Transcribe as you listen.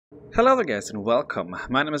Hello there guys and welcome.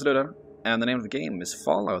 My name is Ludeer and the name of the game is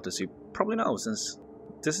Fallout, as you probably know, since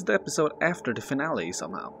this is the episode after the finale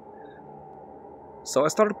somehow. So I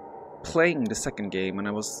started playing the second game and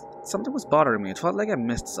something was bothering me. It felt like I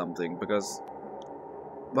missed something because,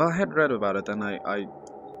 well, I had read about it and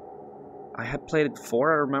I had played it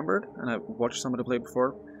before, I remembered, and I watched somebody play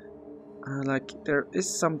before. Like, there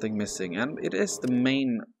is something missing, and it is the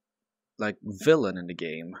main, like, villain in the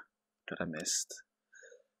game that I missed.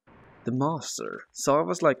 The master. So I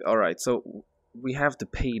was like, alright, so we have to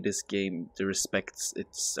pay this game the respects it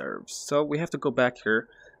serves. So we have to go back here,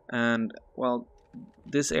 and, well,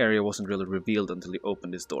 this area wasn't really revealed until you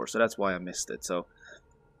opened this door, so that's why I missed it. So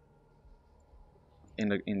in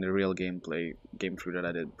the real game through that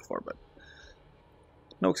I did before, but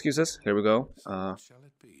no excuses. Here we go. Shall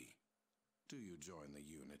it be? Do you join the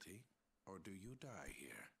Unity, or do you die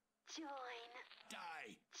here? Join.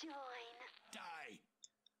 Die! Join. Die!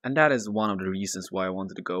 And that is one of the reasons why I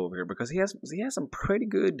wanted to go over here, because he has some pretty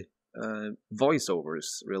good voiceovers,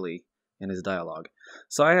 really, in his dialogue.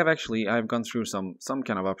 So I've gone through some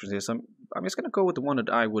kind of options here. So I'm just gonna go with the one that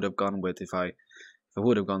I would have gone with if I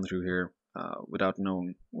would have gone through here without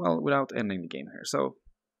ending the game here. So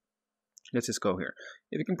let's just go here.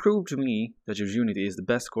 If you can prove to me that your Unity is the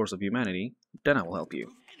best course of humanity, then I will help you.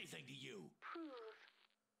 Anything to you. Prove.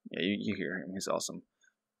 Yeah, you hear him. He's awesome.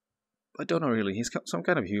 I don't know really. He's some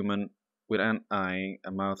kind of human with an eye,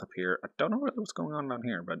 a mouth up here. I don't know really what's going on down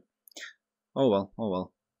here, but oh well, oh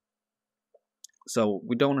well. So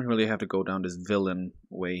we don't really have to go down this villain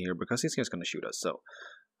way here because he's just gonna shoot us. So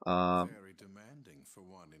Very demanding for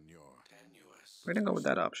one in your tenuous. we're gonna go with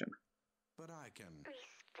that option. But I can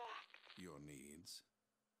Respect. your needs.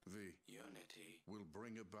 The Unity will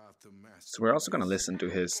bring about the mass. So we're also gonna listen to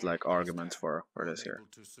his like arguments for this here.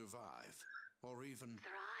 To survive, or even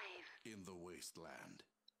Thrive. in the wasteland.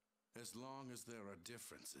 As long as there are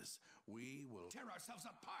differences, we will tear ourselves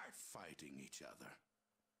apart fighting each other.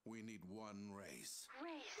 We need one race.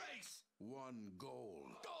 Race. One goal.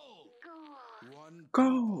 Goal. One Go!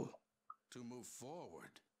 people to move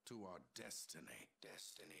forward to our destiny.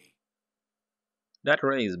 That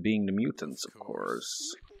race being the mutants, of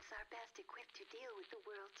course. Mutants are best equipped to deal with the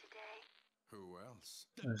world today. Who else?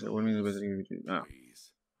 What do you mean? Oh.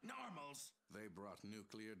 Please. Normals. They brought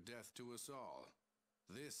nuclear death to us all.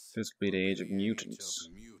 This This will be the will age of mutants.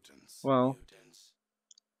 mutants. Well,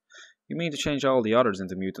 you mean to change all the others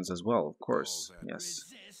into mutants as well, of course. All that Yes.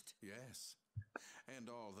 resist. Yes. And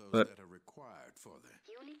all those But- that are required for the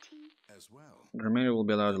Unity. as well. The remainder will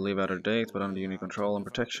be allowed to live out their days, but under unit control and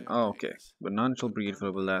protection. Oh, okay. But none shall breed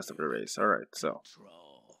for the last of the race. Alright, so.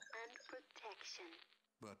 Control. And protection.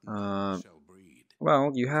 But Uh, none shall breed.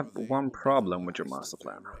 Well, you have For they one will be the problem with your last master of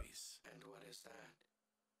their plan. race. And what is that?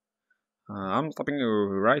 I'm stopping you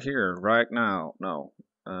right here, right now. No.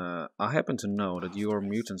 I happen to know that your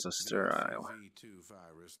mutants are sterile. The V2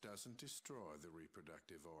 virus doesn't destroy the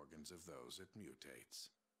reproductive organs of those it mutates.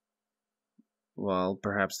 Well,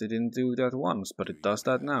 perhaps they didn't do that once, but it does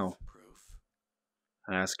that now. Proof?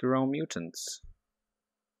 Ask your own mutants.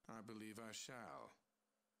 I believe I shall.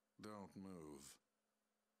 Don't move.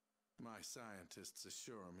 My scientists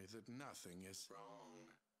assure me that nothing is wrong.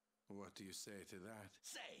 What do you say to that?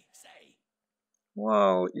 Say!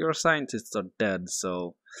 Well, your scientists are dead,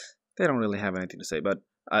 so they don't really have anything to say. But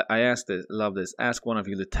love this, ask one of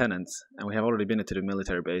your lieutenants, and we have already been into the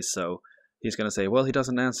military base, so he's gonna say, well, he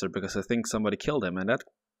doesn't answer because I think somebody killed him, and that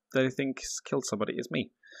I think killed somebody is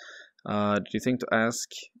me. Do you think to ask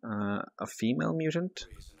a female mutant?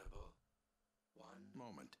 Reasonable. One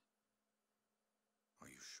moment. Are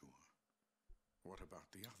you sure? What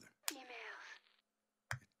about the other? Females.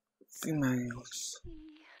 Females.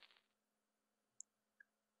 Yeah.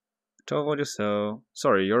 Told you so.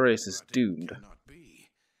 Sorry, your race is But it doomed. cannot be.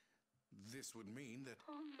 This would mean that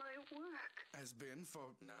All my work. has been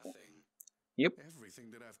for nothing. Yep.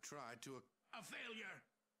 Everything that I've tried to a failure.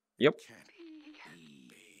 Yep. Can't be.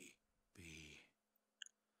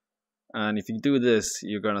 And if you do this,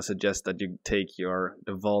 you're gonna suggest that you take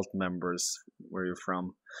the vault members where you're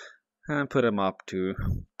from and put them up to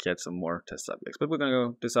get some more test subjects. But we're gonna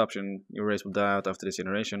go this option. Your race will die out after this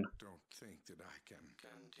generation. Don't think that I can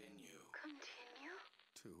continue Continue.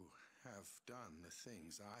 to have done the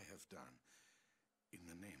things I have done in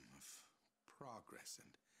the name of progress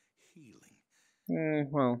and healing.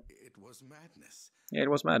 Well, It was madness. yeah, it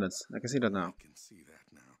was madness. I can see that now. I can see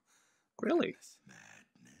that now. Really?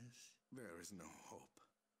 Madness. There is no hope.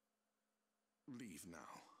 Leave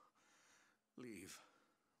now. Leave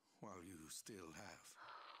while you still have.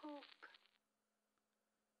 Hope.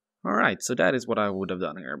 Alright, so that is what I would have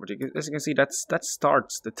done here, but as you can see, that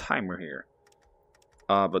starts the timer here.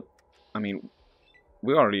 But, I mean,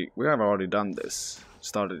 we have already done this,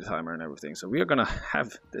 started the timer and everything, so we are gonna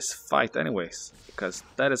have this fight anyways, because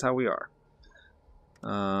that is how we are.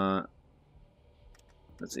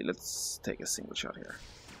 Let's see, let's take a single shot here.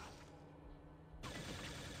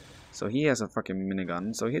 So he has a fucking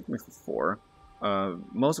minigun, so he hit me for 4.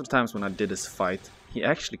 Most of the times when I did this fight, he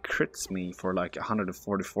actually crits me for like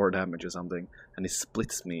 144 damage or something, and he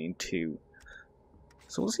splits me in 2.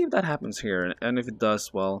 So we'll see if that happens here, and if it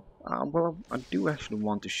does, well, I do actually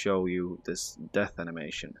want to show you this death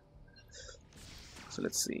animation. So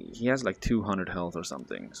let's see, he has like 200 health or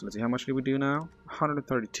something. So let's see, how much did we do now?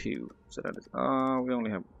 132. So that is, we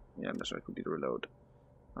only have, yeah, that's right, we did reload.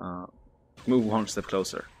 Move 1 step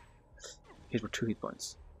closer. Hit for 2 hit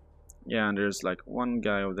points. Yeah, and there's like one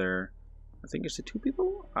guy over there. I think it's the 2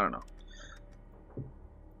 people? I don't know.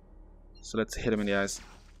 So let's hit him in the eyes.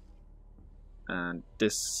 And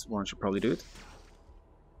this one should probably do it.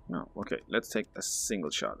 No, okay, let's take a single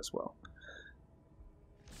shot as well.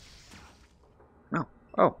 No,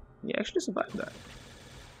 oh, he actually survived that.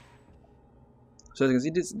 So as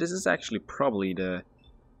you can see, this is actually probably the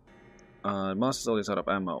Master Soldiers out of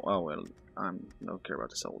ammo. Oh well, I don't care about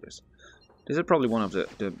the soldiers. This is probably one of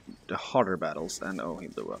the harder battles, and oh, he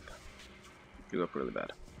blew up. Blew up really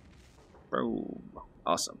bad. Boom.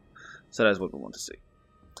 Awesome. So that's what we want to see.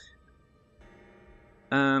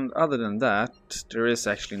 And other than that, there is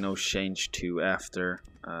actually no change to after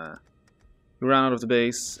you run out of the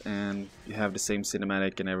base, and you have the same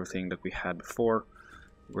cinematic and everything that we had before,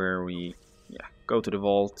 where we go to the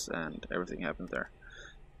vault and everything happens there.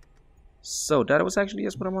 So that was actually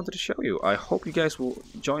just what I wanted to show you. I hope you guys will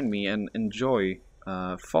join me and enjoy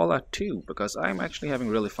Fallout 2, because I'm actually having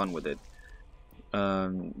really fun with it.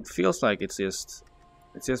 Feels like it's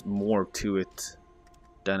just more to it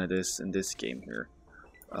than it is in this game here.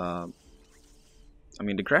 I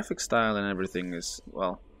mean, the graphic style and everything is,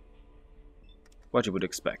 well, what you would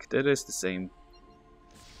expect. It is the same.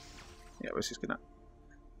 Yeah, we're just gonna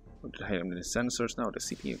hit him in the sensors now, the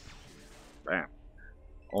CPU. Bam.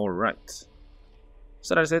 Alright.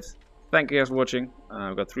 So that's it. Thank you guys for watching.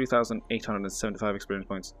 I've got 3,875 experience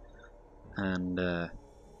points. And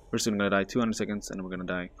we're soon gonna die 200 seconds, and we're gonna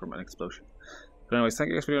die from an explosion. But anyways, thank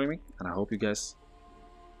you guys for joining me, and I hope you guys,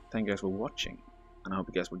 thank you guys for watching, and I hope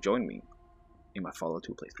you guys will join me in my Fallout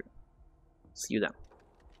 2 playthrough. See you then.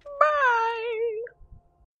 Bye!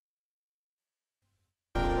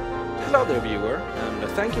 Hello there, viewer, and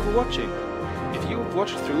thank you for watching. If you've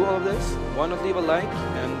watched through all of this, why not leave a like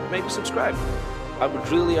and maybe subscribe? I would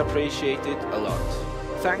really appreciate it a lot.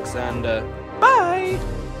 Thanks, and bye!